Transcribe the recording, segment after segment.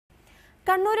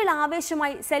കണ്ണൂരിൽ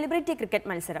ആവേശമായി celebrity cricket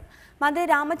മത്സരം. മന്ത്രി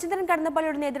രാമചന്ദ്രൻ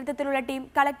കടന്നപ്പള്ളിയുടെ നേതൃത്വത്തിലുള്ള team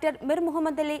collector Mir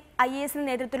Muhammad Ali IAS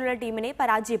നേതൃത്വത്തിലുള്ള ടീമിനെ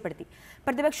പരാജയപ്പെടുത്തി.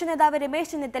 പ്രതിപക്ഷ നേതാവ്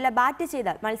രമേശ് ചെന്നിത്തല ബാറ്റ്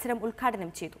ചെയ്ത് മത്സരം ഉദ്ഘാടനം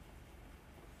ചെയ്തു.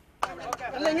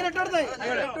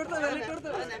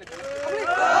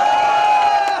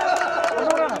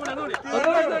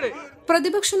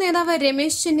 പ്രതിപക്ഷ നേതാവ്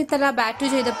രമേശ് ചെന്നിത്തല ബാറ്റ്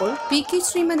ചെയ്തപ്പോൾ PK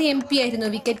ശ്രീമതി MP ആയിരുന്നു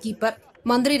വിക്കറ്റ് കീപ്പർ.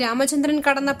 മന്ത്രി രാമചന്ദ്രൻ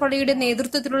കടന്നപ്പള്ളിയുടെ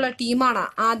നേതൃത്വത്തിലുള്ള ടീമാണ്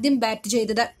ആദ്യം ബാറ്റ്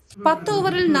ചെയ്തത്. 10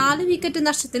 ഓവറിൽ 4 വിക്കറ്റ്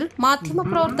നഷ്ടത്തിൽ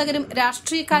മാധ്യമപ്രവർത്തകരും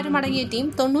രാഷ്ട്രീയക്കാരും അടങ്ങിയ ടീം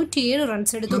 97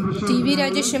 റൺസ് എടുത്തു. TV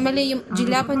രാജേഷ് MLAയും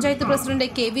ജില്ലാ പഞ്ചായത്ത് പ്രസിഡന്റ്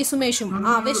KV സുമേഷും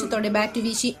ആവേശത്തോടെ ബാറ്റ്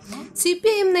വീശി.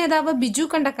 CPIM നേതാവ് ബിജു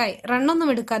കണ്ടക്കായി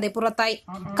റണ്ണൊന്നും എടുക്കാതെ പുറത്തായി.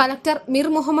 കളക്ടർ മിർ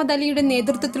മുഹമ്മദ് അലിയുടെ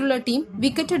നേതൃത്വത്തിലുള്ള ടീം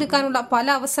വിക്കറ്റ് എടുക്കാനുള്ള പല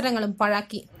അവസരങ്ങളും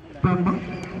പാഴാക്കി.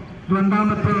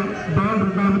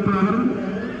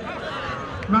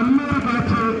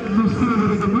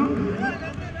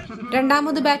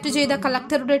 രണ്ടാമത് ബാറ്റ് ചെയ്ത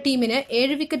കളക്ടറുടെ ടീമിന്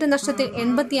 7 വിക്കറ്റ് നഷ്ടത്തിൽ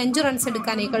 85 റൺസ്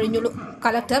എടുക്കാനേ കഴിഞ്ഞുള്ളൂ.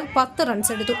 കളക്ടർ 10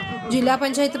 റൺസ് എടുത്തു. ജില്ലാ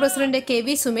panchayat president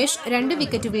KV Sumesh 2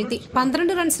 wicket വീഴ്ത്തി.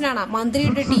 12 റൺസിനാണ്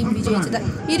മന്ത്രിയുടെ ടീം വിജയിച്ചത്.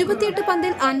 28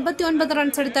 പന്തിൽ 59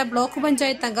 റൺസ് എടുത്ത ബ്ലോക്ക്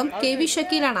പഞ്ചായത്ത് അംഗം KV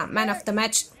ഷക്കീലാണ് man of the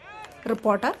match.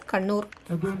 Reporter, Kannur.